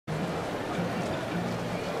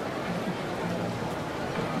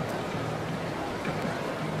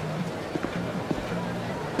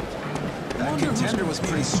contender was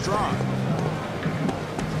pretty strong.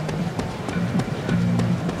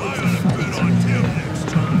 I gotta bet on him next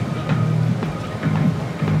time.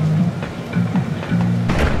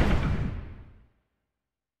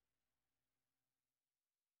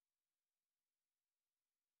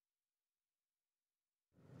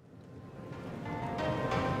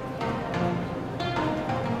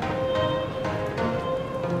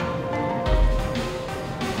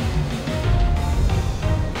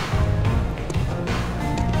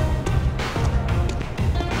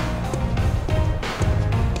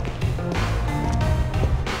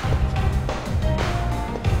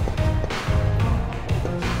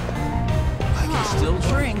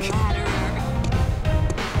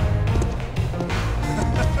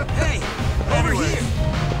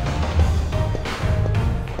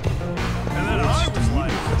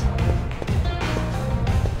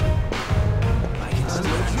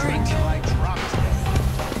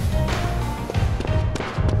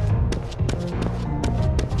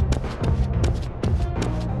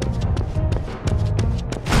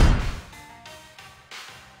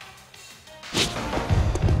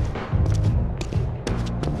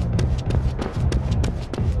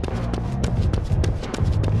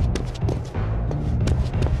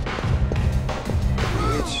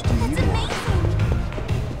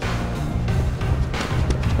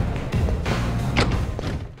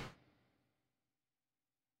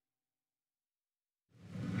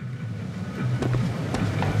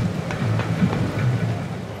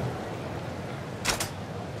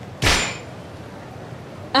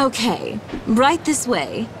 Okay, right this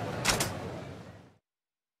way.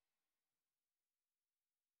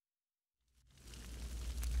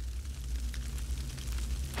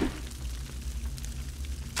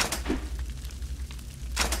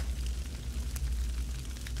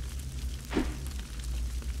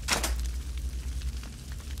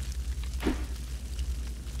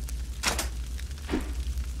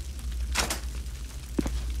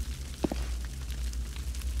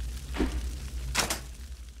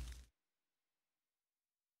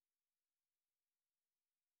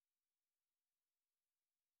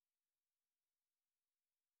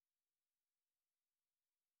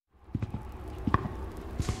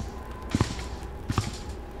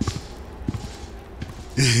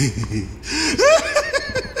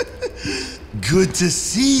 Good to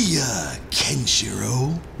see ya,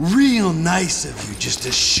 Kenshiro. Real nice of you just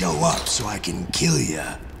to show up so I can kill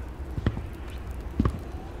ya.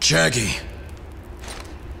 Jaggy.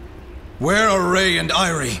 Where are Ray and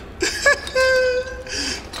Irie?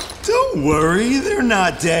 Don't worry, they're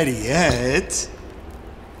not dead yet.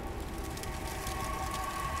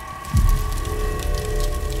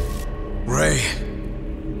 Ray.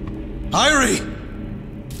 Irie!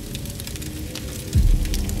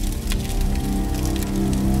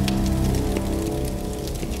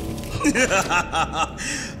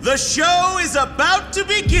 The show is about to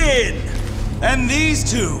begin! And these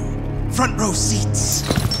two, front row seats.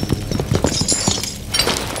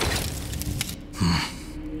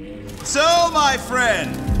 So, my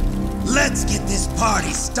friend, let's get this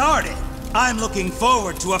party started. I'm looking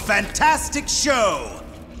forward to a fantastic show.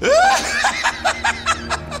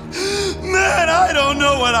 Man, I don't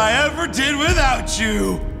know what I ever did without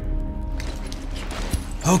you.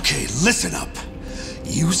 Okay, listen up.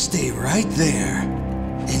 You stay right there,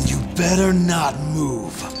 and you better not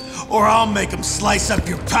move, or I'll make them slice up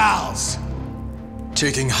your pals.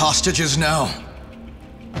 Taking hostages now?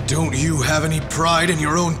 Don't you have any pride in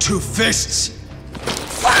your own two fists?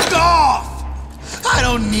 Fuck off! I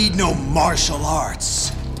don't need no martial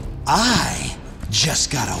arts. I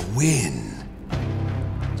just gotta win.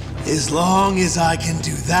 As long as I can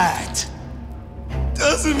do that,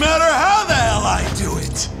 doesn't matter how the hell I do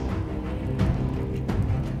it.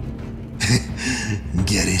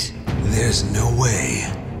 Get it? There's no way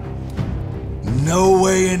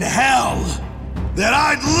in hell that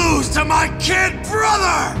I'd lose to my kid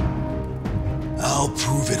brother! I'll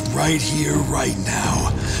prove it right here, right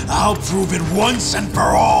now. I'll prove it once and for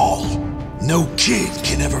all. No kid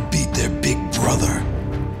can ever beat their big brother.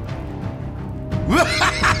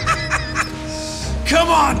 Come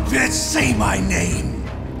on, bitch, say my name.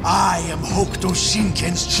 I am Hokuto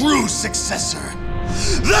Shinken's true successor.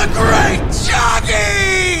 The Great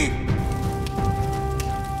Jaggy!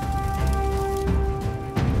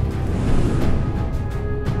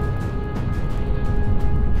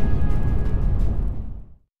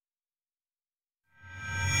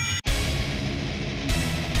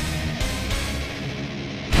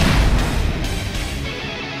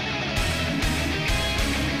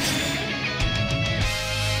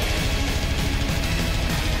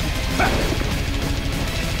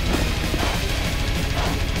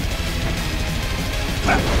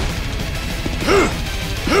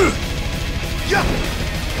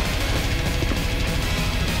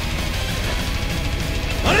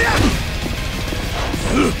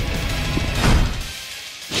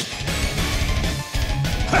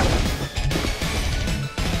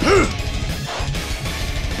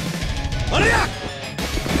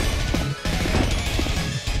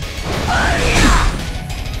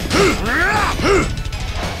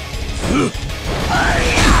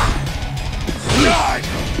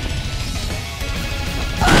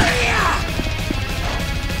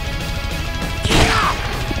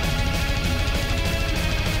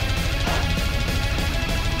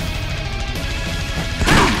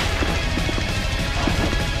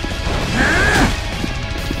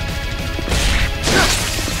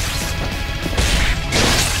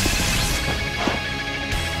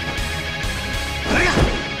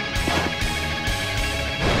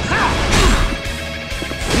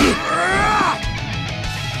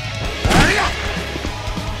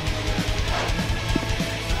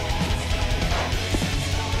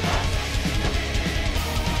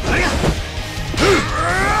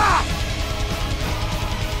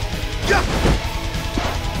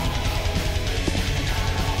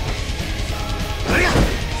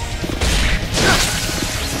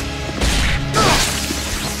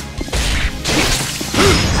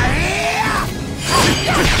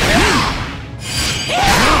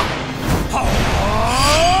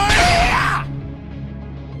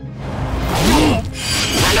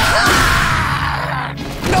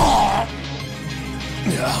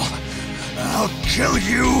 I'll kill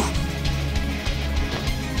you!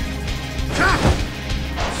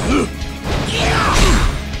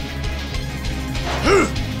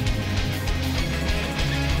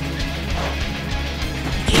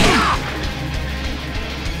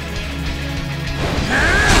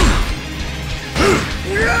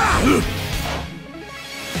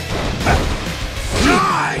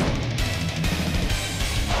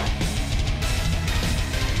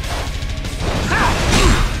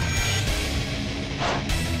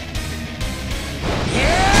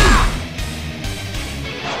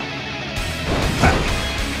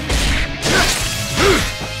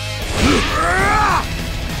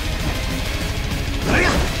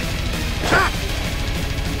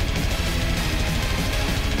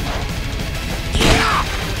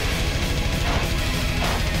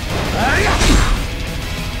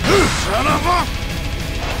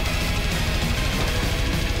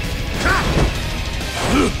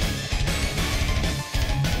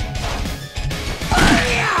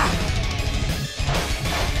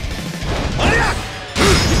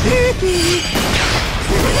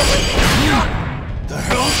 The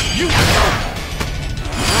hell? You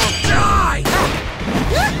Die!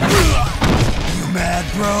 You mad,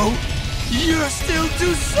 bro? You're still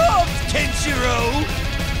too soft, Kenshiro!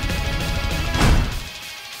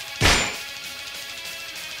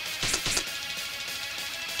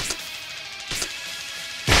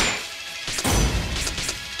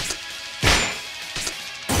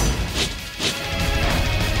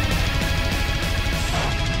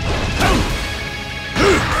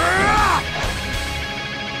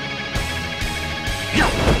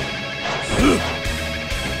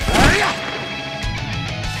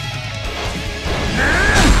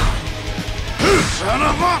 Son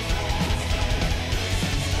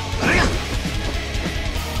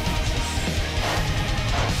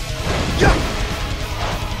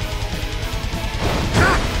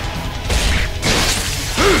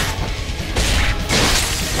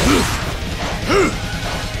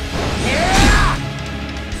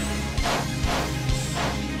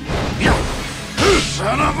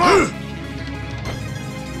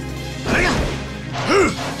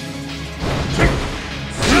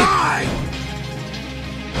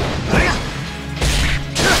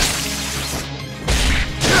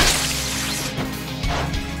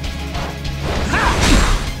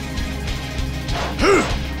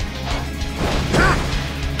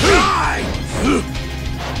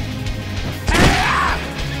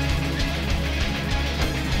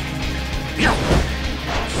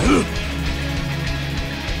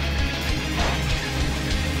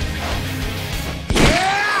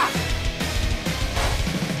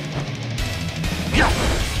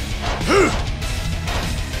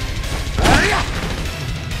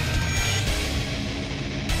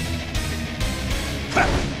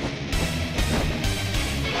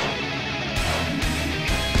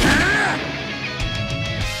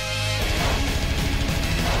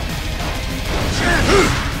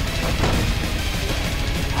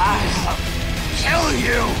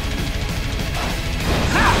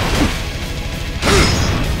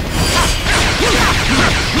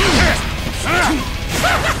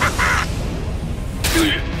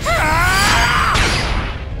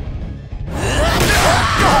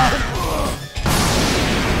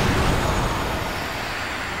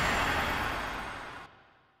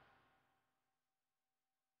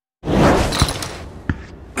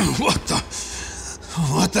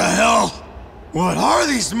What the hell? What are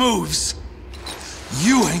these moves?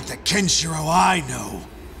 You ain't the Kenshiro I know.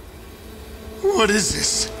 What is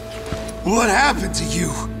this? What happened to you?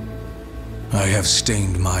 I have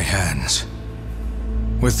stained my hands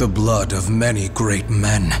with the blood of many great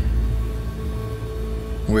men.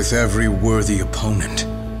 With every worthy opponent,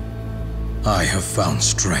 I have found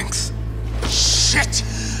strength. Shit!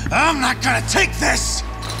 I'm not gonna take this!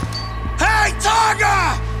 Hey,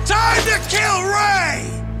 Tonga! Time to kill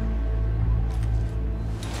Ray!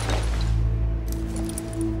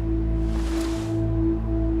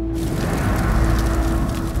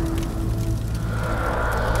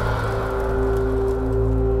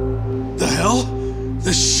 The hell?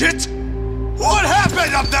 The shit? What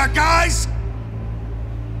happened up there, guys?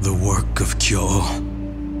 The work of Kyo.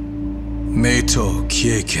 Meito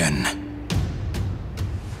Kieiken.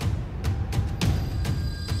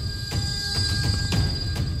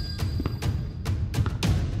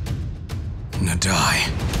 Nadai.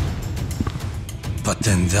 But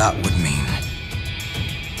then that would mean...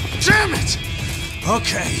 Damn it!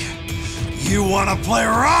 Okay. You wanna play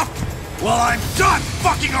rough? Well, I'm done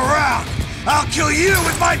fucking around! I'll kill you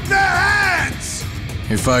with my bare hands!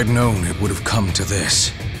 If I'd known it would have come to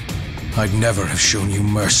this, I'd never have shown you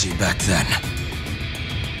mercy back then.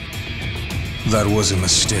 That was a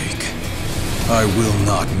mistake. I will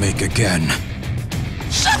not make again.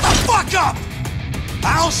 Shut the fuck up!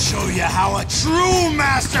 I'll show you how a true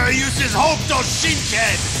master uses Hokuto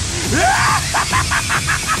Shinken!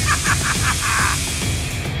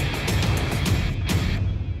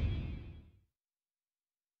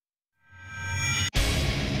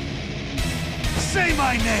 Say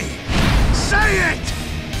my name! Say it!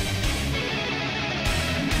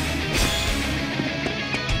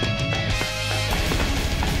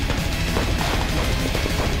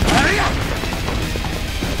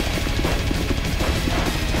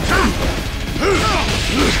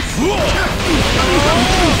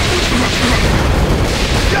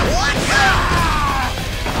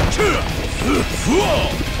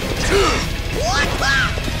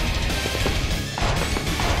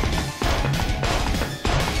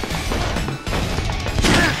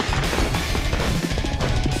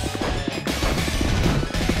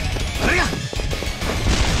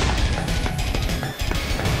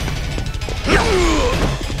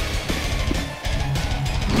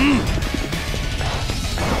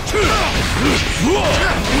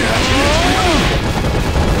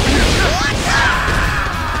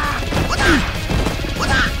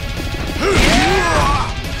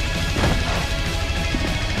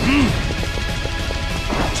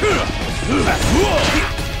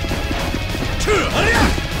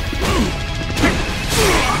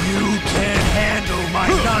 You can't handle my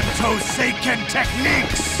Nanto-Seiken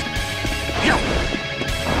techniques!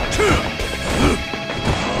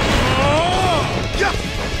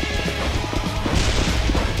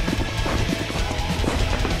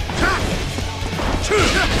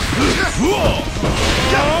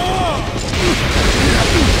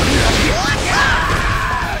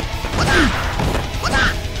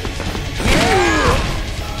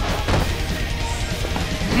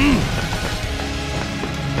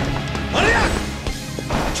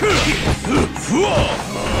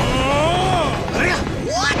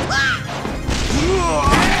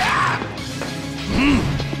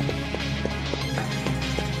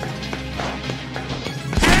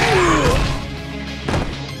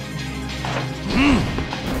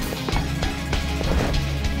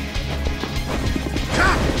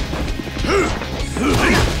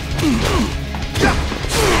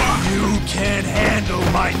 You can't handle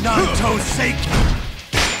my Nanto-Seiken!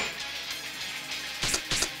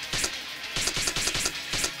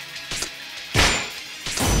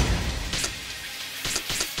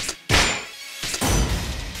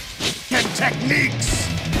 Techniques!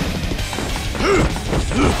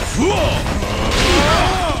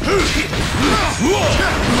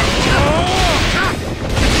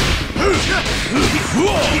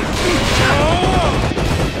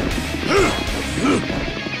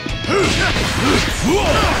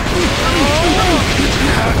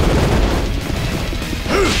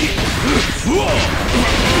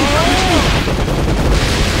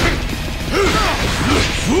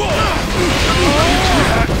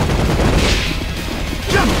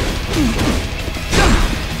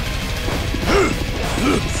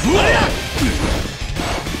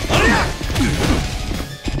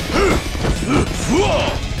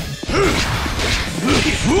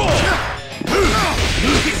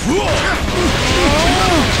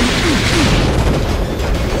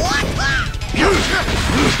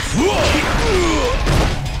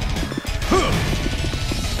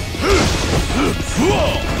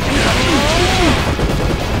 Whoa!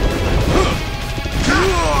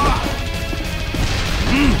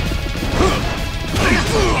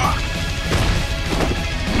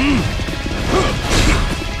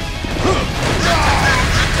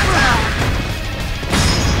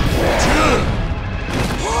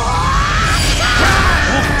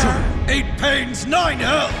 times 9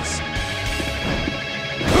 hells!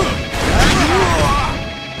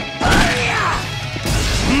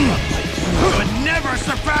 You would never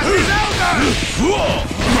surpass his elders!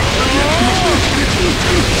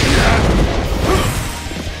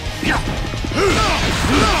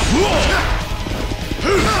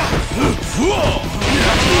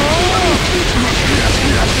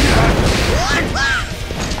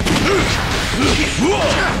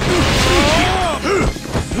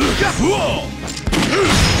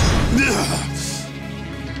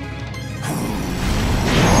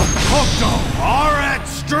 Hookdo, R-Ed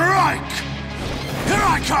strike! Here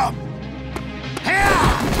I come!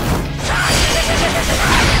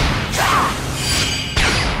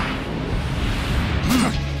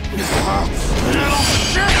 Little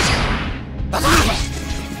shit!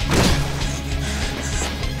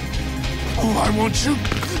 Oh, I want you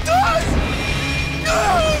to die!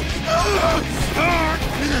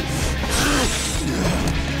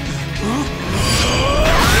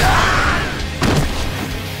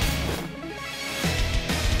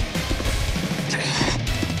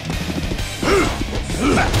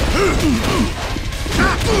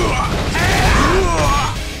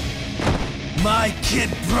 My kid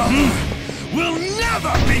brother will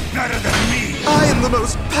never be better than me! I am the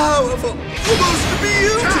most powerful, the most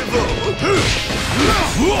beautiful!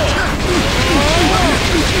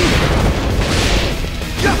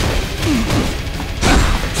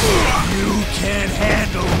 You can't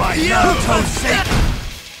handle my Naruto Satan!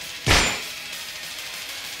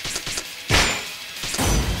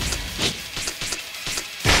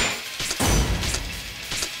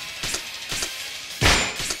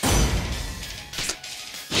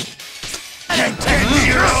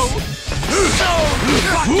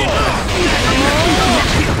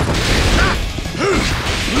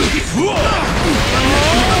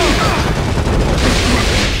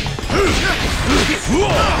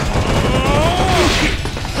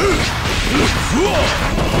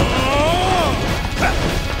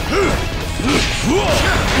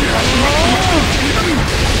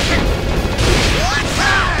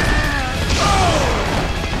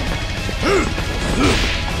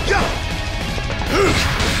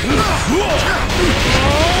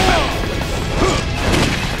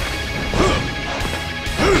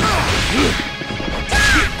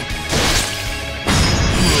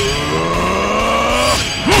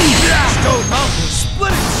 Stone Mountain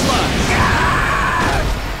split and slide!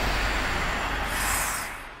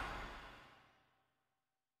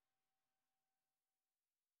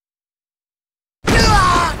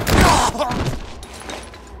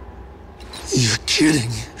 You're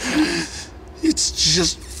kidding. It's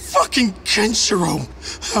just fucking Kenshiro.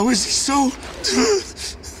 How is he so...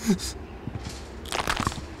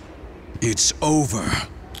 It's over.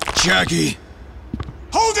 Jackie!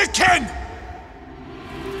 Hold it, Ken!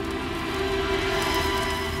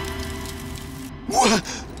 What?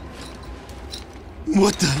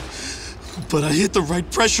 What the... But I hit the right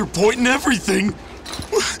pressure point and everything.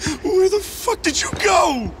 Where the fuck did you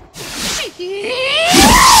go?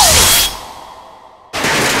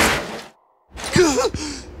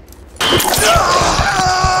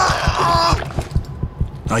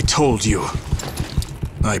 I told you.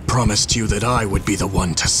 I promised you that I would be the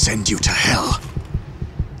one to send you to hell.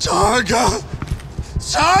 Targa!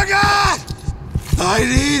 Targa! I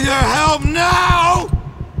need your help now!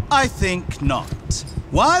 I think not.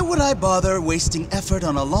 Why would I bother wasting effort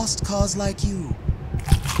on a lost cause like you?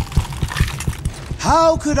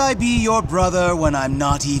 How could I be your brother when I'm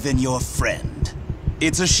not even your friend?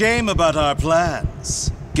 It's a shame about our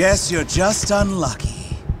plans. Guess you're just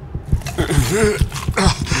unlucky.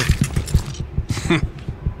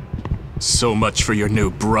 So much for your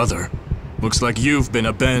new brother. Looks like you've been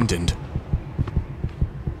abandoned.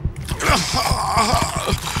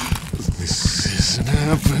 This isn't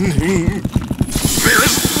happening.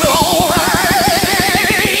 There's no way!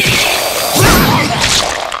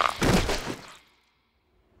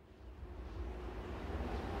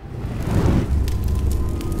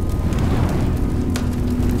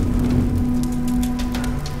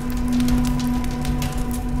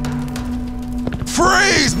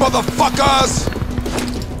 Freeze, motherfuckers!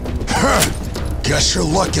 Guess your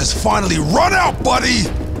luck has finally run out, buddy!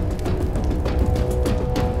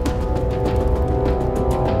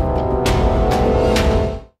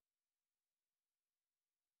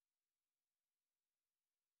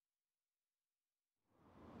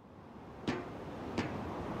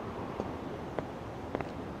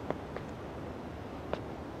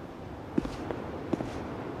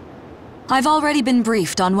 I've already been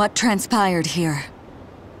briefed on what transpired here.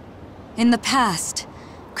 In the past,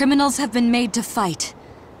 criminals have been made to fight,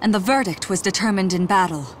 and the verdict was determined in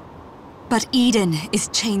battle. But Eden is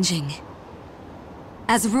changing.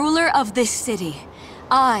 As ruler of this city,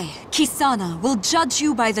 I, Kisana, will judge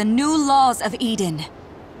you by the new laws of Eden.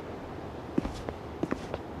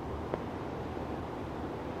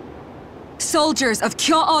 Soldiers of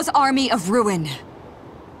Kyo'o's army of ruin.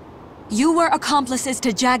 You were accomplices to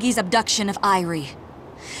Jagi's abduction of Airi.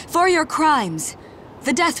 For your crimes,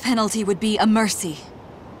 the death penalty would be a mercy.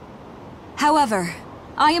 However,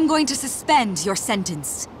 I am going to suspend your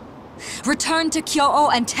sentence. Return to Kyo'o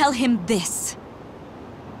and tell him this.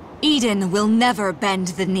 Eden will never bend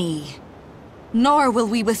the knee. Nor will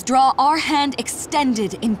we withdraw our hand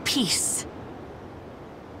extended in peace.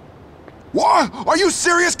 What? Are you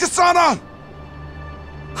serious, Kisana?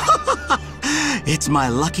 It's my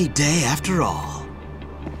lucky day after all.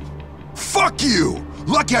 Fuck you!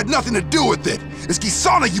 Lucky had nothing to do with it. It's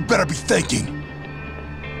Kisana you better be thanking.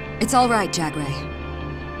 It's all right, Jagray.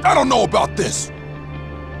 I don't know about this.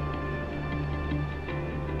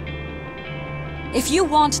 If you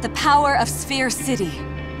want the power of Sphere City,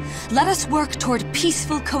 let us work toward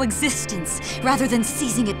peaceful coexistence rather than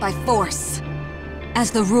seizing it by force.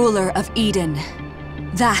 As the ruler of Eden,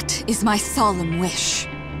 that is my solemn wish.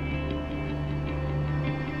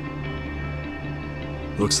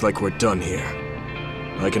 Looks like we're done here.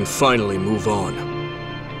 I can finally move on.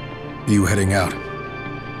 You heading out?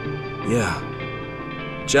 Yeah.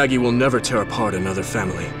 Jagi will never tear apart another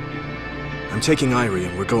family. I'm taking Airi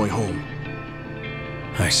and we're going home.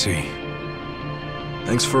 I see.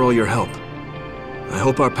 Thanks for all your help. I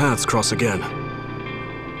hope our paths cross again.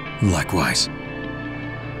 Likewise.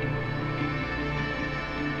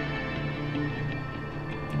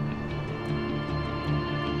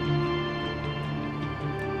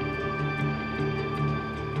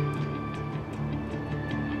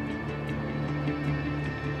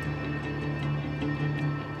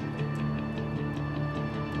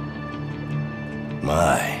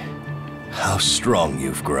 My, how strong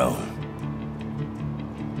you've grown.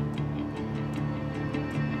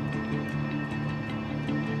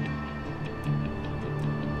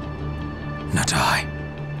 Natai.